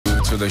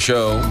to the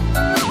show.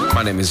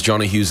 My name is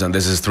Johnnie Hughes and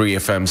this is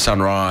 3FM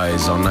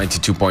Sunrise on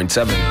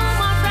 92.7.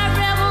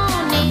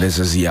 And this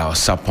is Yao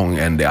Sapong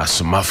and the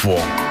Asumafo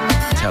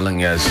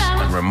telling us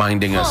and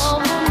reminding us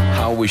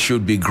how we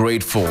should be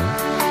grateful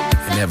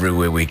in every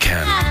way we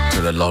can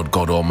to the Lord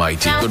God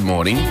Almighty. Good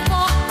morning.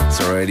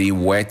 It's already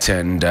wet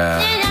and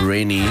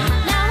rainy.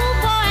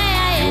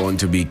 You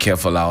want to be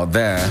careful out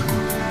there.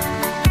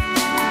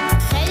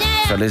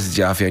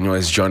 Felicity Afenyo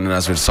is joining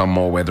us with some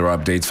more weather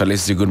updates.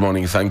 Felicity, good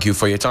morning. Thank you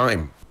for your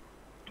time.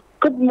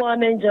 Good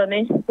morning,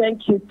 Johnny.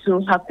 Thank you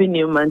too. Happy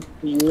New Month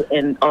to you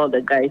and all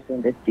the guys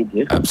in the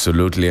studio.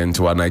 Absolutely. And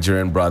to our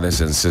Nigerian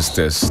brothers and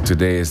sisters,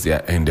 today is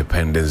their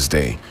Independence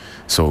Day.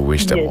 So we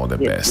wish them all the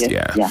best.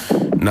 Yeah.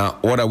 Now,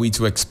 what are we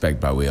to expect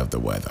by way of the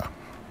weather?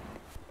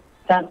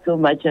 Thanks so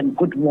much and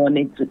good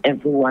morning to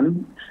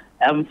everyone.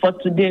 For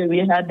today, we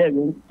had a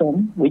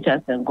rainstorm which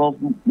has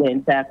engulfed the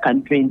entire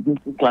country in deep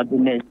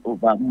cloudiness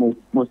over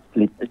most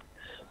places.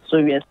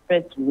 So we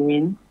expect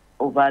rain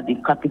over the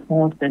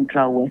capital,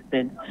 central,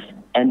 western,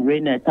 and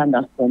rain and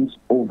thunderstorms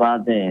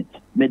over the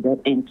middle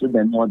into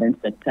the northern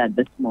sector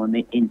this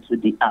morning into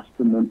the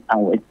afternoon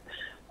hours.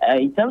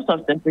 In terms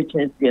of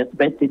temperatures, we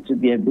expect it to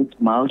be a bit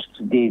mild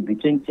today,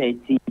 between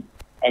 30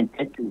 and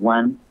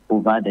 31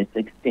 over the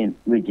 16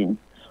 regions.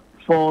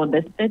 For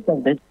the state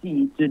of the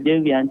sea, today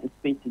we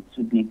anticipate it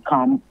to be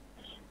calm,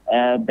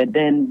 but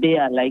then they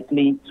are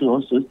likely to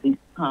also see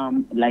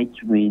some light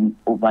rain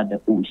over the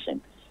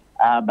ocean.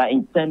 But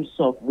in terms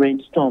of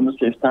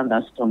rainstorms with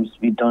thunderstorms,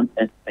 we don't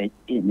expect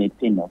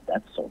anything of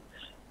that sort.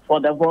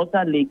 For the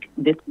Volta Lake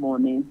this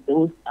morning,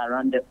 those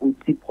around the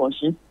OT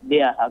portions,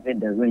 they are having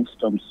the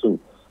rainstorm, so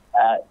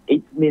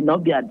it may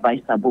not be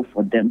advisable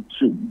for them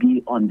to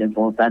be on the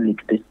Volta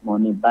Lake this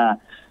morning, but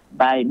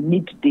by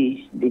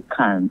midday, they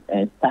can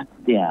start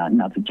their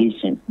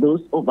navigation.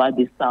 Those over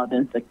the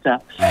southern sector,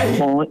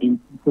 more in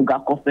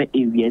Sugakofe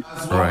areas,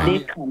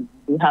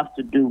 they have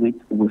to do it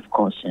with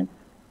caution.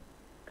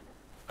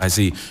 I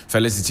see.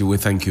 Felicity, we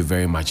thank you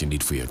very much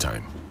indeed for your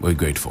time. We're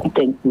grateful.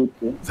 Thank you,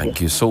 too.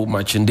 Thank you so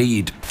much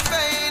indeed.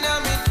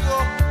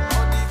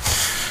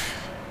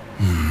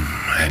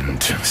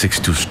 And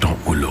Sixtus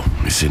Ullo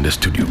is in the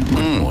studio.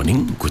 Good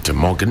morning. Guten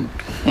Morgen.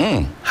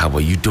 How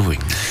are you doing?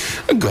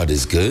 God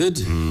is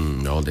good.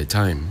 All the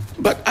time.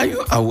 But are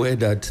you aware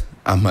that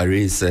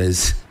Amare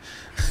says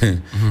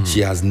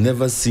she has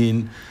never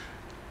seen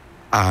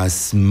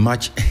as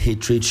much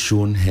hatred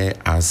shown her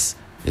as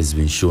has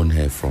been shown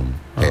her from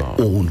her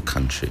own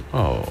country?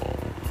 Oh.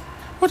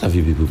 What have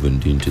you people been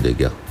doing to the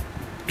girl?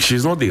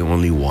 She's not the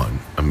only one.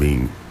 I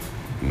mean,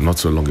 not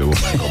so long ago,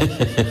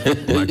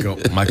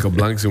 Michael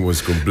Blankson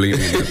was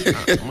complaining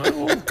that my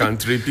own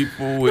country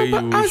people where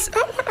you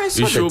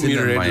show me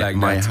red like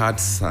my that. heart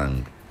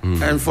sank.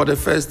 And for the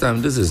first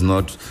time, this is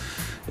not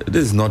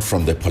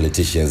from the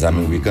politicians. I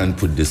mean, we can't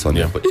put this on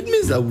them, but it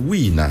means that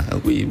we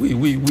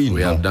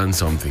have done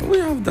something. We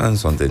have done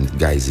something,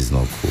 guys. It's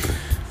not cool.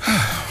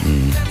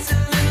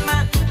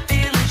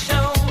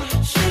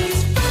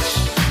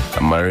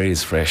 Marie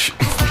is fresh.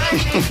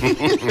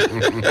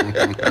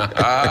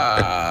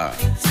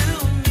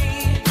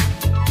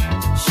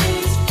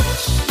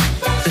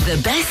 The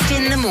best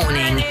in the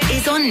morning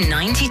is on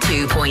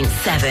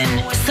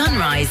 92.7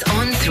 Sunrise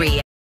on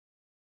 3.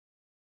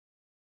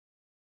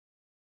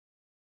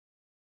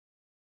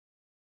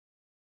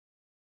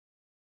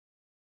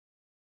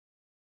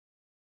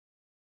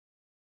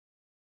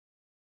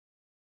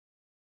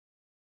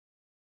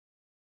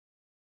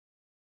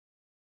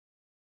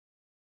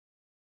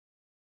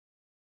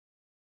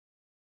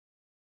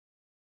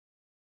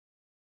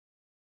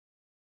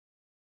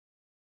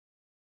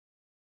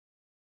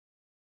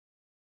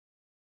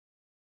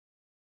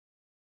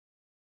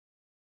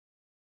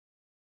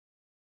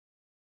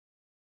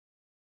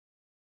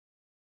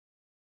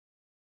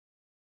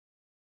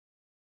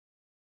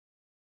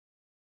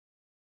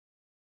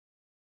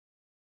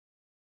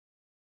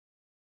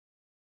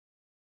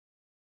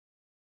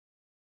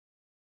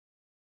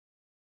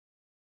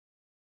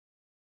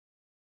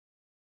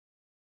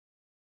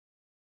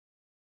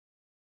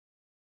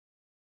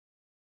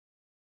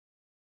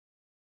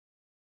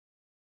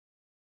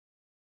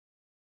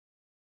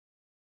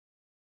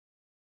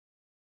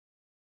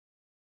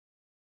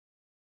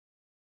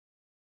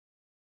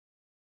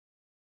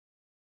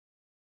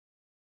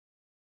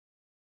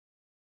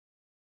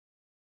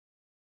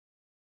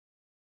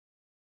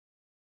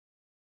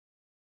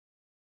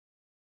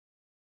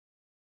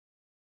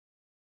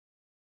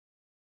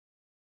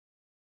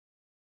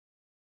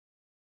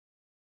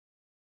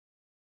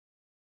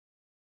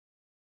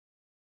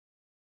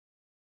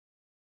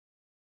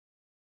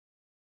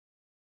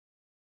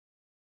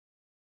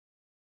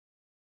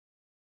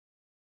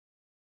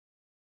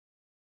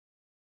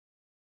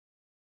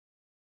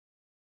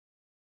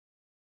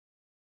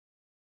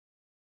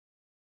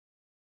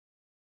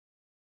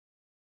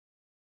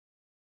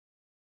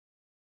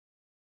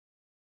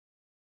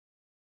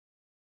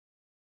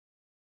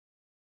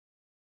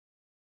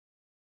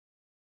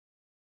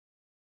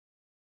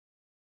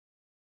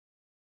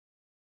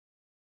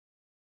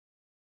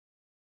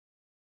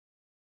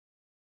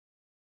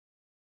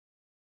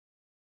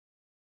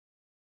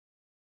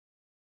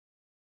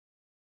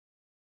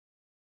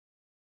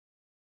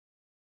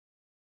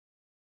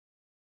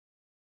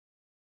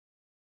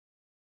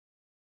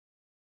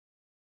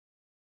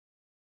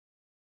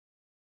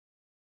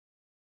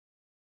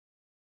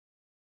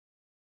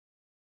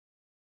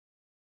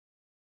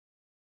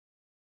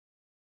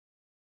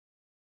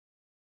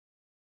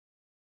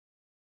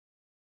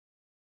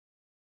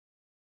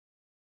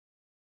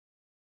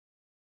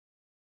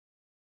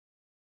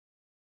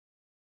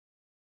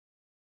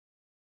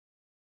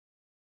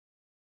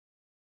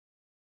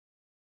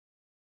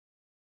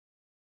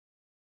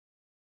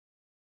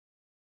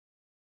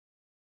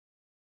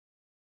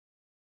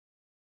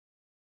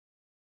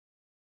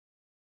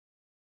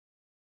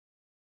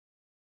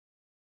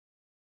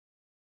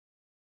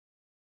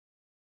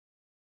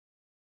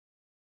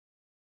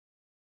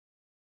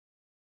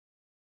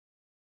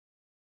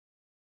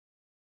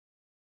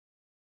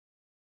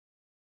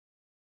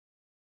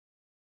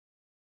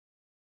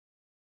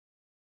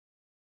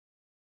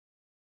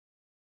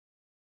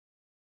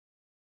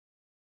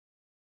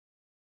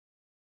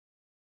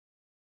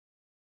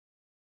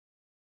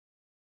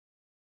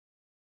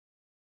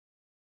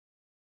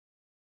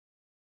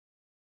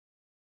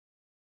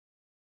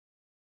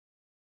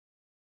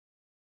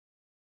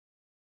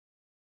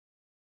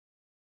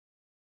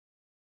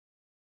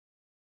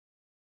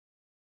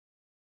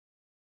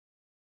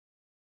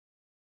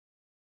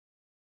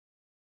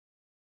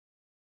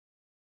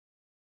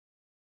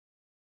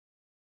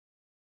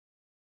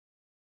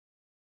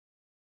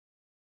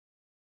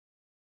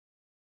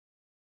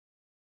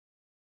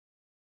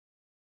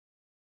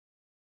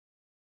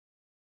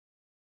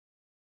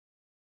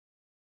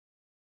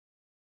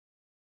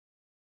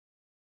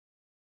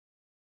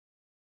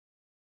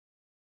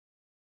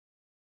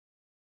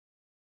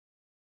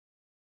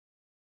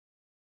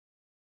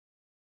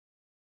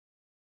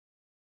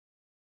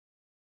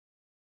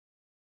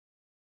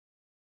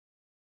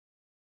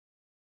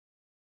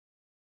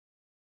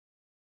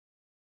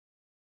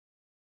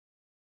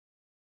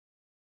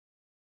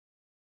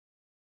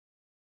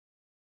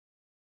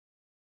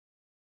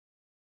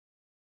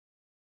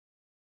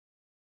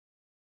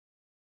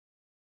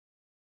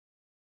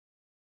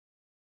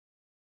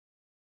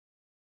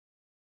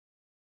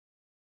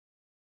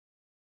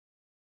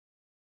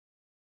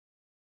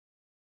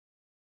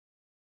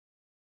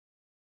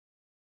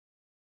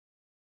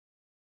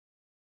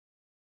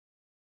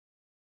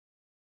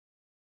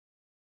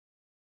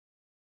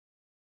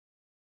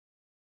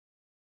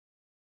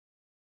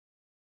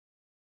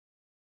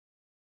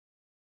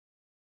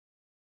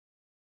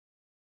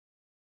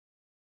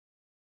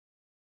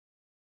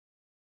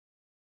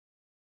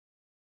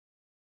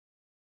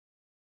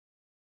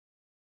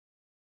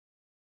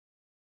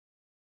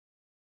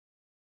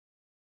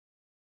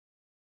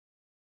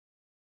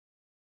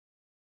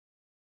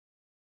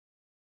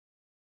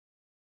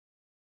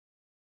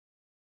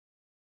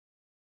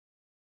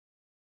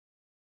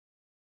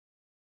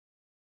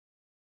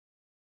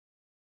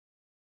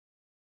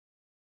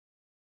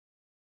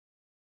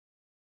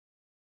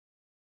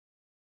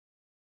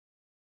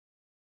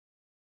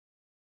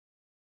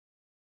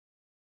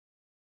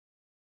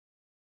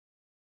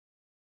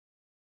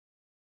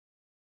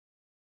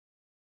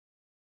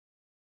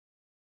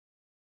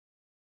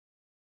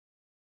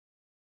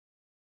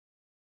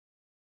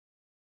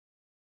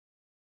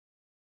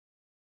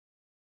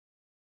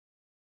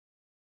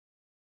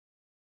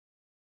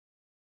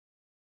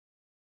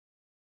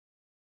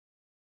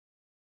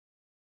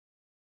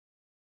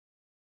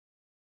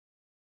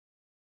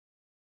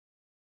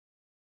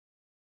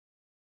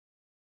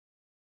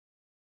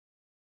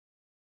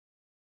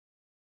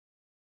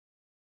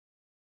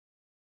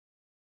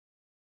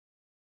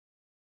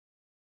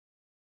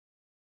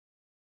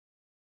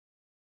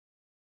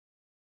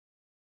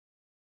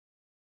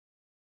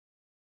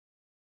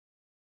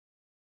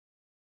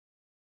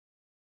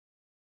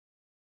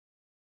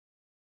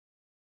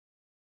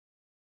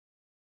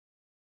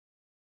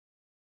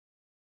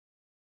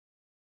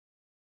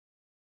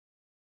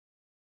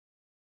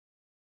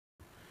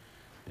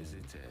 is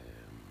it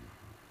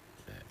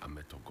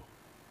Ametogo?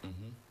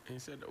 And he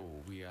said,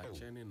 "Oh, we are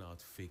churning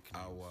out fake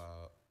news.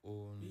 Our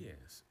own."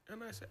 Yes,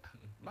 and I said,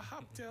 "But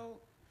Haptel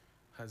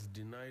has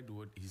denied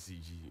what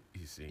ECG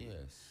is saying.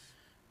 Yes.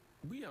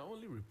 We are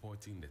only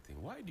reporting the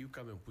thing. Why do you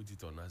come and put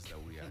it on us that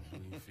we are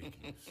doing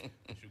fake news?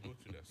 You should go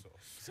to the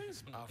source.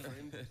 Since our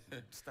friend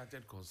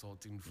started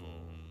consulting for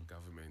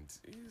government,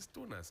 his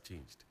tone has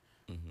changed.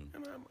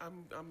 And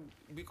I'm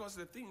because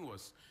the thing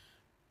was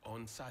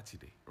on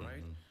Saturday,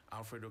 right?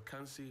 Alfredo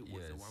Kansi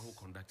was the one who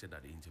conducted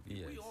that interview.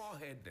 Yes. We all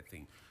heard the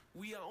thing.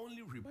 We are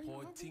only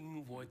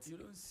reporting what you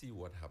don't see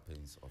what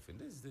happens often.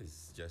 This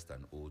is just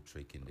an old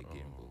trick in the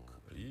game book.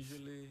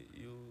 Usually,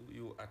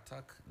 you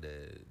attack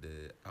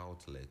the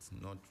outlets,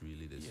 not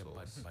really the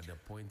source. But the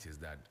point is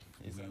that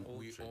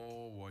we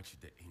all watch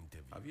the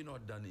interview. Have you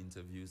not done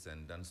interviews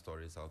and done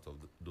stories out of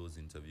those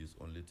interviews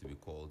only to be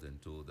called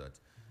and told that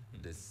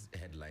this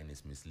headline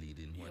is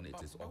misleading when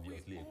it is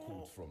obviously a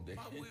quote from the?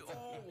 But we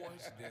all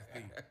watch the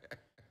thing.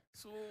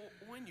 So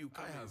when you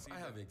come, I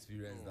have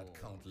experienced that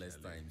countless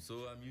times,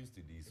 so I'm used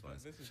to these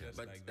ones. This is just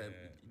but like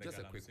just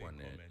a quick one.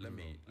 Let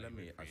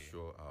me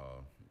assure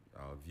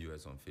our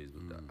viewers on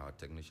Facebook that our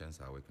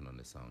technicians are working on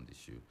the sound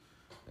issue.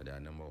 There are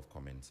a number of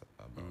comments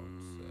about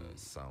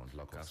sound,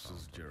 lack of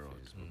sound.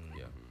 Gerald,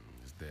 yeah,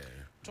 is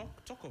there.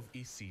 Talk of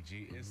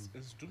ECG. Is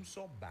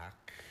Dumso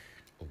back?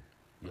 Oh,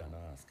 you are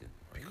not asking.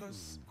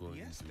 Because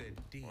yesterday,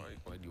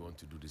 why do you want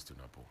to do this to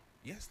Napo?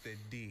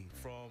 Yesterday,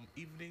 from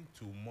evening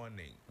to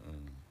morning,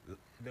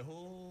 the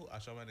whole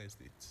Ashaman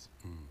estate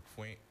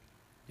went.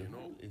 The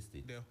whole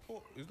estate.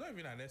 It's not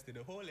even an estate.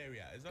 The whole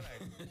area. It's not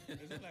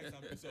like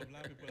some piece of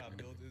land people have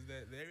built. It's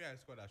the area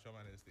is called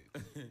Ashaman Estate.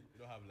 You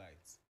don't have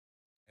lights.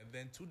 And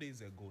then 2 days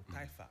ago,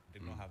 Taifa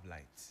did not have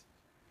lights.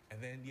 And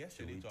then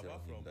yesterday, the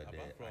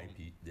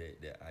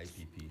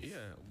IPP.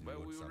 Yeah,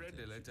 but we read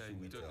the letter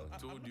and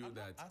told you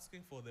that. I'm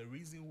asking for the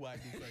reason why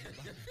this is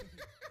back.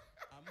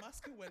 I'm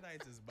asking whether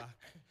it is back.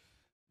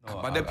 No,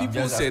 but the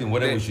people said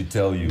what we should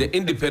tell you. The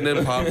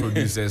independent power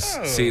producers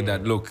say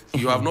that, look,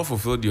 you have not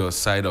fulfilled your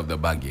side of the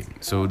bargain.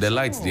 So the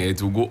lights there,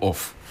 it will go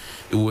off.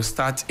 It will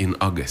start in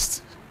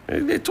August.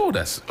 They told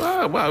us,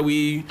 why are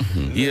we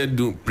here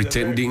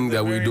pretending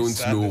that we don't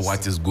know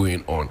what is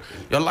going on?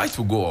 Your lights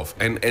will go off.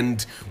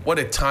 And what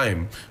a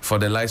time for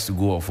the lights to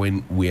go off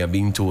when we are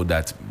being told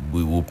that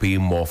we will pay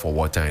more for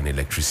water and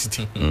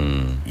electricity.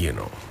 You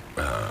know.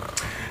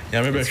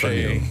 Yeah, maybe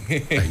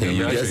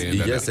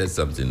you just said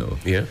something, though.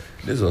 Yeah.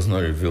 This was not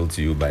revealed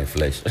to you by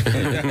flesh.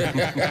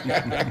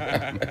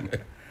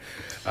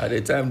 At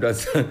the time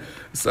that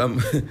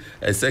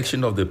a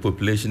section of the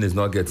population is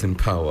not getting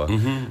power,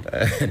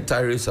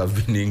 tariffs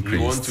have been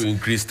increased. You want to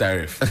increase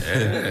tariff?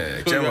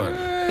 Chairman.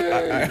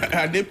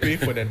 Are they paying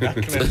for the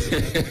darkness?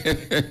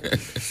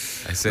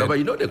 I said, no, but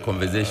you know the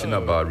conversation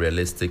about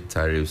realistic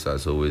tariffs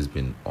has always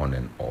been on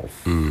and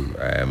off.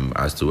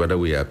 As to whether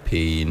we are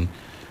paying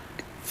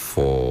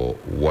for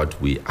what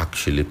we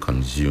actually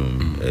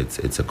consume,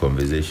 it's a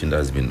conversation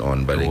that's been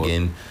on. But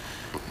again,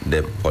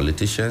 the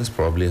politicians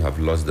probably have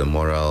lost the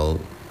moral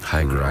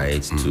high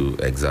right to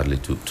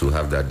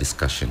have that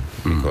discussion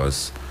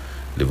because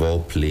they've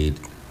all played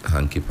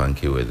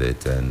hanky-panky with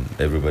it, and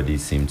everybody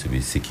seemed to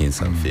be seeking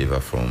some favor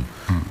from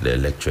the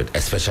electorate,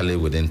 especially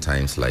within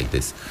times like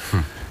this.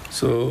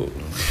 So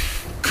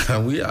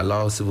can we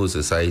allow civil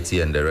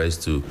society and the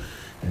rest to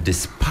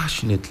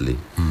dispassionately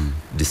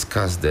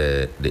discuss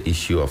the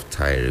issue of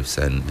tariffs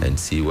and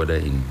see whether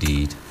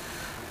indeed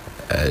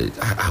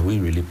are we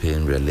really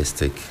paying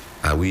realistic?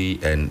 Are we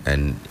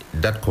and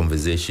that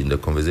conversation, the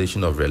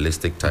conversation of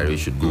realistic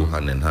tariffs should go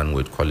hand in hand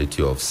with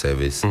quality of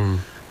service,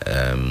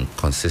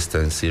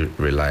 consistency,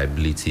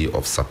 reliability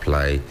of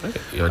supply.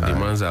 Your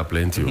demands are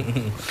plenty.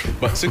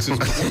 But what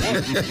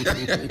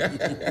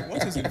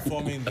is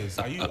informing this?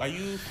 Are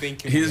you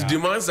thinking his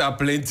demands are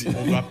plenty?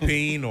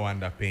 Overpaying or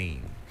underpaying?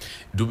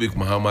 Dubik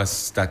Muhammad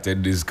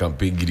started this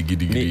campaign. He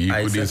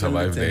couldn't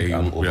survive there. He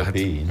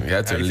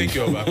had to think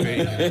you're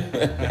overpaying.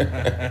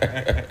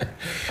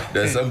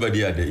 There's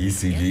somebody at the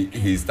ECD.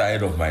 He's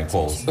tired of my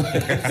calls.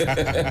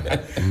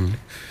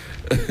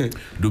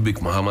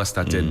 Dubik Muhammad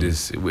started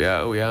this. We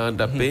are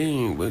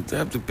underpaying. We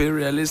have to pay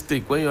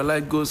realistic. When your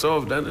light goes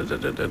off,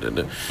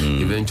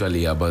 eventually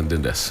he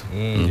abandoned us.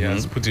 He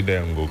has put it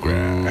there and go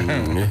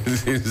cry.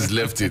 He's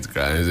left it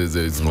cry.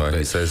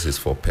 He says it's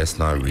for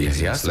personal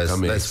reasons.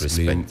 Let's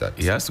respect that.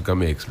 He has to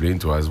come and explain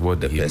to us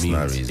what the he personal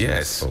means. Reasons.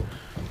 Yes.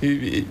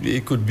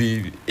 It could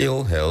be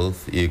ill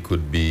health. It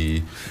could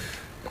be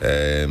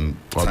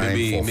or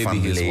maybe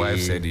his wife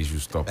said he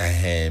should stop.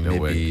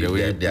 Maybe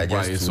there are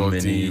just too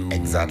many.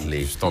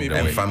 Exactly.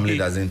 And family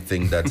doesn't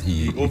think that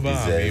he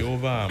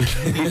deserves.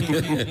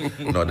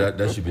 No,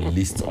 that should be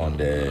listed on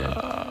the.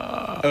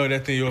 Oh,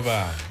 that thing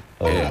over.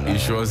 He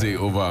sure say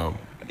over.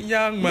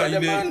 Young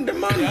man, the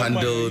man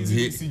handled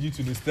he see you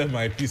to disturb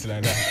my peace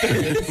like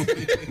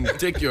that.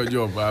 Take your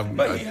job. I'm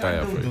But he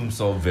tired. handled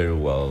Doomsaw very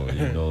well.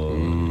 You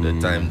know, the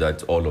time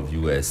that all of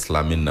you were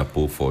slamming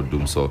Napo for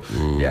Doomsaw,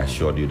 they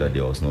assured you that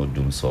there was no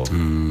Doomsaw.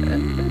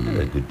 And they did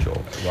a good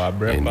job.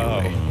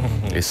 Anyway,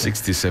 it's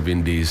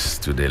 67 days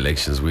to the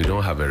elections. We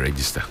don't have a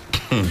register.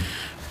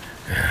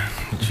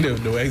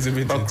 They were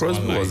exhibiting. But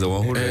Crosby was the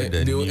one who read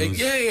the news.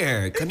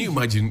 Yeah. Can you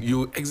imagine?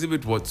 You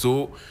exhibit what?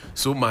 So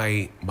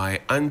my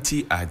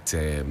auntie at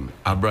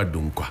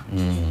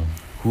Abradunkwa,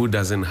 who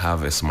doesn't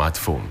have a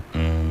smartphone,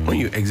 when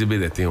you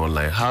exhibit the thing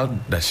online, how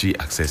does she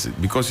access it?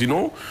 Because you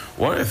know,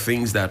 one of the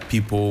things that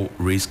people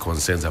raised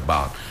concerns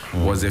about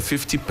was a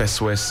 50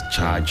 pesos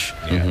charge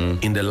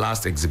in the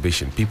last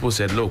exhibition. People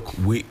said, look,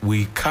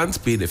 we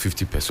can't pay the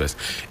 50 pesos.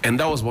 And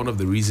that was one of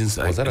the reasons.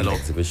 Was that an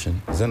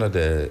exhibition? Is that not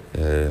the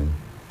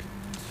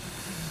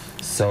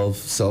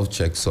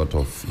self-check sort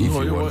of? If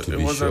you want to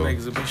be was sure. an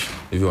exhibition.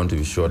 If you want to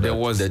be sure, There that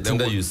was- the there thing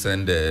that was- you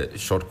send the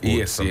short code.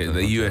 Yes, the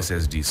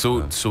USSD.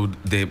 So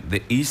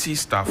the EC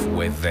staff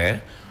were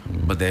there,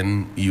 but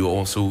then you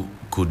also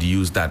could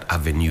use that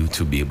avenue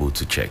to be able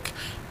to check.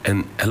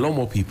 And a lot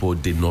more people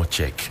did not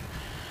check,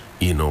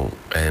 you know.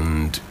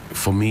 And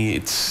for me,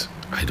 it's,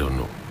 I don't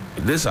know.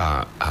 This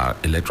our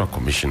electoral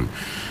commission.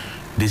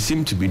 They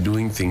seem to be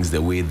doing things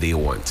the way they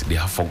want. They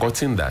have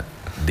forgotten that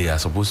they are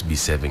supposed to be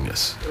serving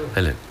us.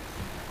 Helen,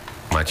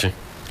 Machi?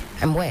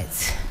 I'm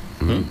wet.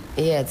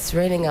 Yeah, it's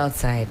raining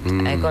outside.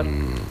 I got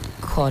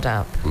caught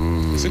up.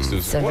 Sixtus,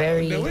 It's a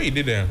very- the way he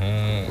did it.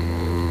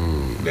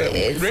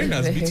 The It's rain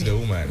has very- beat the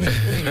woman.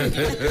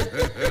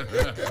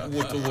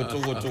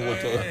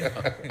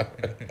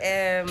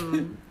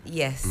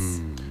 Yes.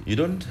 You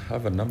don't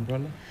have an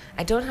umbrella?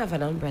 I don't have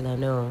an umbrella,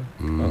 no.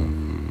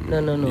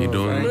 No. You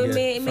don't?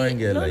 Fine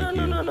girl like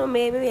you. No.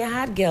 Maybe a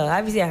hard girl.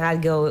 I've seen a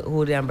hard girl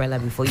hold the umbrella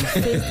before. You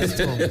face the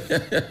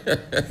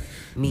storm.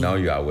 Me. Now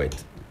you are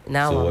wet.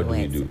 Now so I'm what do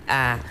you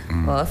wet.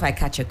 do? Well, if I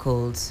catch a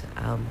cold,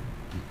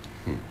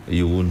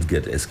 You won't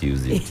get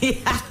excused yet.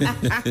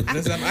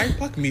 There's an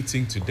IPAC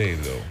meeting today,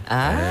 though.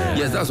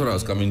 Yes, that's what I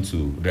was coming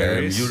to.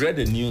 There is. You read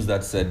the news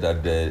that said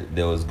that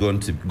there was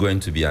going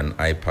to be an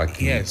IPAC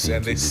Yes, meeting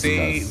and they to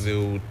say discuss.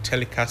 they'll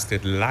telecast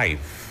it live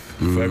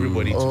for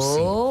everybody to see.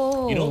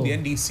 You know, the Oh.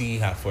 NDC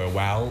have for a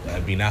while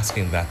been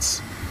asking that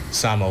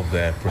some of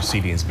the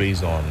proceedings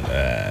based on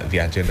the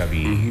agenda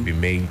be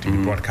made, be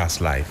broadcast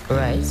live.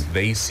 Right.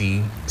 The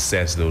EC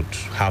says they'll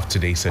have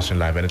today's session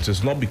live, and it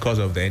is not because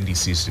of the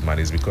NDC's demand,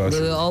 it's because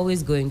they were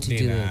always going to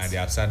do they it.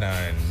 have sat down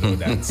and know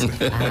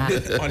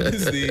that on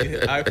this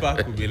day,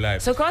 IPAC will be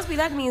live. So, Crosby,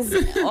 that means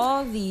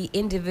all the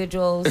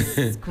individuals,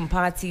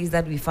 parties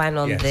that we find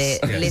on Yes,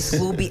 the yes.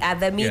 list will be at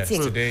the Yes,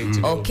 meeting. today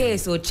will Okay, be.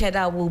 so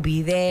Cheddar will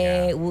be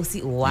there. Yeah. We'll see.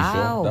 You sure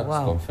Wow, that's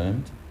wow.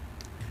 confirmed?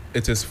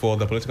 It is for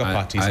the political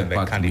parties and the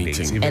IPAC candidates.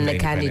 meeting. even And the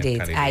independent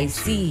candidates. I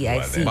see, I who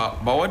are see. there.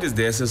 But what is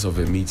the essence of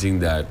a meeting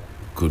that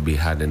could be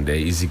had and the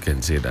easy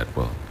can say that,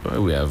 well,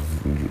 we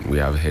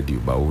have heard you,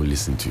 but we'll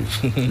listen to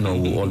you. No,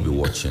 we'll all be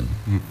watching.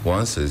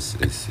 Once it's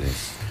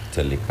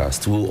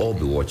telecast, we'll all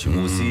be watching.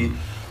 We'll see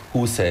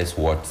who says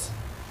what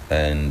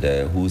and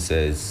who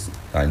says,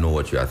 I know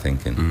what you are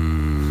thinking.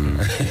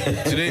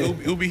 Today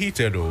it'll be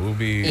heated though. It'll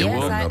be Yes,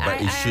 No, I-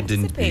 but it I shouldn't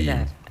anticipate be.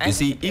 that. I You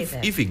see, anticipate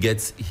that. if it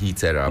gets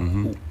heated up,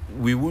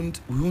 we won't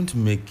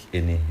make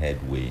any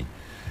headway.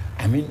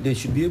 I mean, they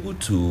should be able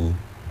to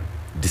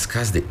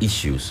discuss the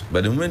issues,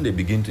 but the moment they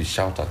begin to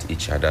shout at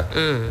each other,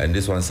 and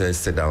this one says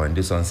sit down, and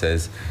this one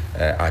says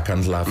I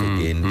can't laugh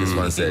again, this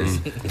one says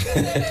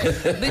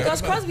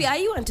Because, Crosby, are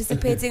you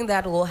anticipating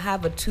that we'll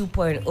have a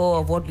 2.0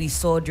 of what we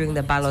saw during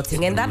the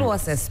balloting? And that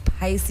was a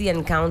spicy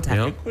encounter.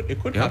 Yeah.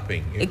 It could Yeah.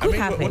 happen. It could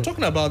happen. We're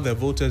talking about the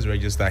voters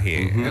register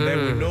here, and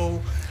then we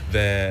know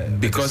the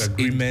Because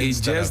disagreements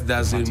it that just the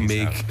doesn't parties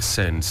make have.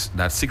 sense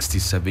that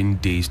 67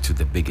 days to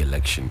the big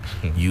election,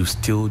 you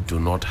still do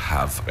not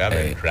have We have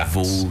a a draft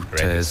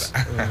voters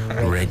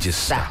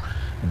register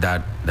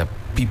that the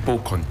people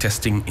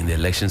contesting in the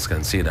elections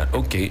can say that,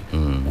 okay,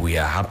 we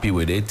are happy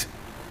with it,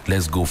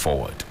 let's go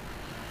forward.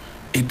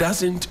 It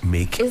doesn't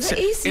make Is the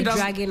EC it does-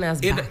 dragging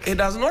us back? It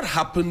has not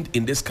happened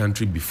in this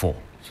country before.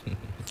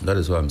 that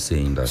is what I'm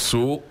saying. That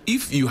So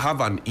if you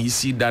have an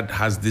EC that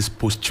has this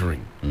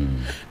posturing,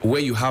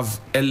 where you have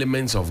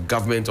elements of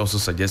government also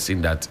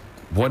suggesting that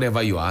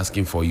whatever you're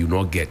asking for, you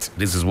not get.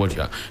 This is what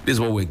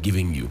we're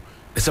giving you.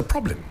 It's a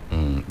problem.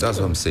 That's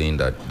what I'm saying,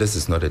 that this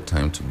is not a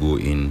time to go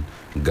in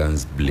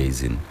guns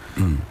blazing.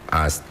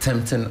 As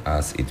tempting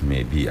as it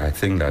may be, I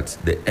think that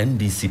the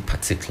NDC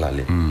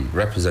particularly,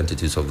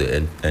 representatives of the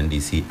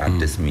NDC at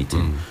this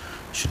meeting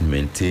should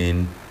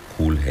maintain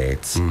cool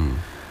heads.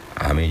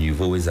 I mean,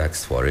 you've always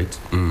asked for it.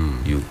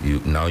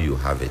 You now you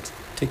have it.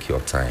 Take your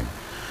time.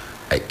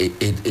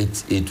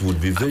 it would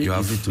be very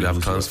easy to you have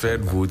lose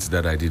transferred votes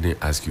that I didn't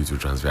ask you to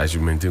transfer. I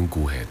should maintain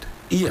cool head.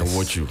 Yes. And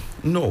watch you.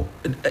 No,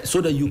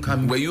 so that you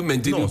can. Were you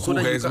maintaining cool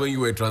heads when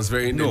you were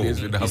transferring the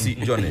names with you them? see,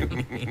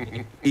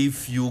 Johnny,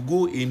 if you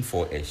go in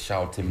for a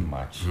shouting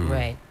match,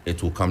 Right.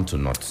 it will come to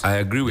naught. I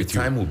agree with the you.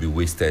 Time will be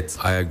wasted.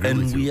 I agree and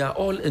with you. And we are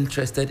all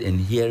interested in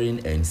hearing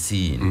and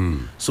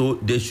seeing. So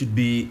there should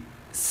be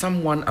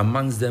someone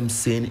amongst them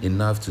sane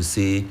enough to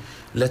say,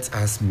 let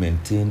us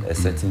maintain a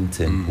certain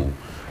tempo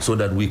so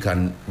that we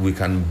can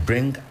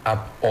bring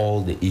up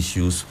all the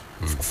issues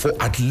for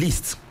at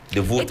least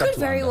the voter. It could to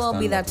very well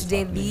be understand that what is today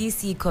happening. the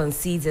EC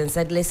concedes and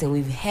said, listen,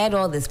 we've heard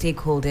all the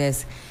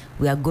stakeholders.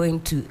 We are going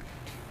to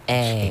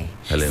Helen,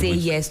 say which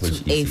yes to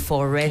a EC?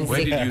 forensic.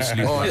 Where did you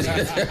sleep last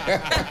night?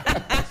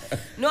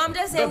 No, I'm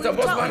just saying. Dr.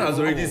 Bosman has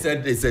already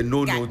said it's a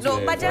no to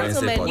but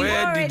gentlemen, you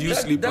Where did you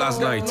sleep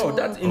last night? No,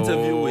 that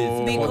interview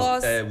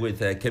with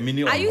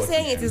Kemini. Are you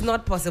saying it is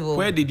not possible?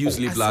 Where did you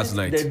sleep last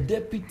night? The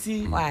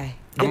deputy. Why?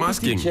 I'm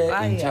asking.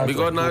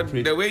 Because now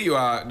the the way you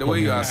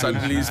are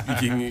suddenly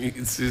speaking,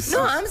 it's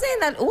No, I'm saying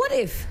that what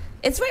if?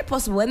 It's very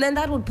possible, and then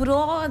that would put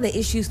all the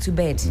issues to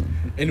bed.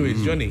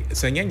 Anyways, Johnny,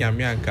 Sanya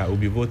Nyamianka will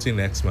be voting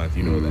next month.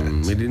 You know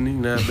that.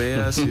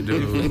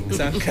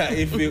 Sanka,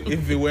 if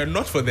it were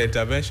not for the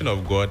intervention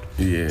of God,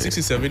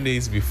 67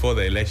 days before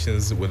the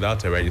elections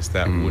without a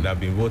register, we would have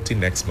been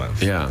voting next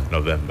month,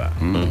 November.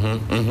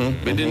 Let's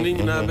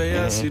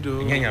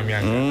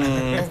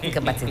think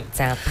about it.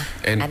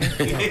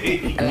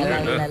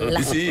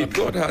 You see,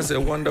 God has a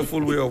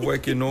wonderful way of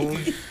working on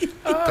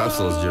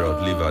capsules,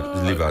 Gerald. Leave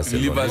us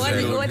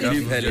alone.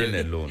 Leave Helen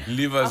alone.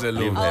 Leave us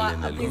alone.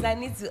 Please, I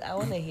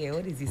want to hear.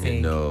 What is he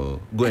saying? No,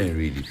 go and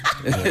read it.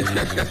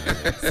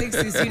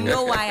 Sixtus, you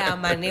know why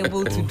I'm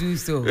unable to do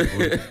so.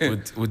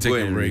 We'll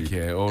take a break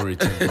here or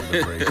return from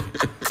the break.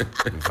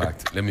 In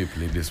fact, let me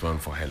play this one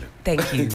for Helen. Thank you.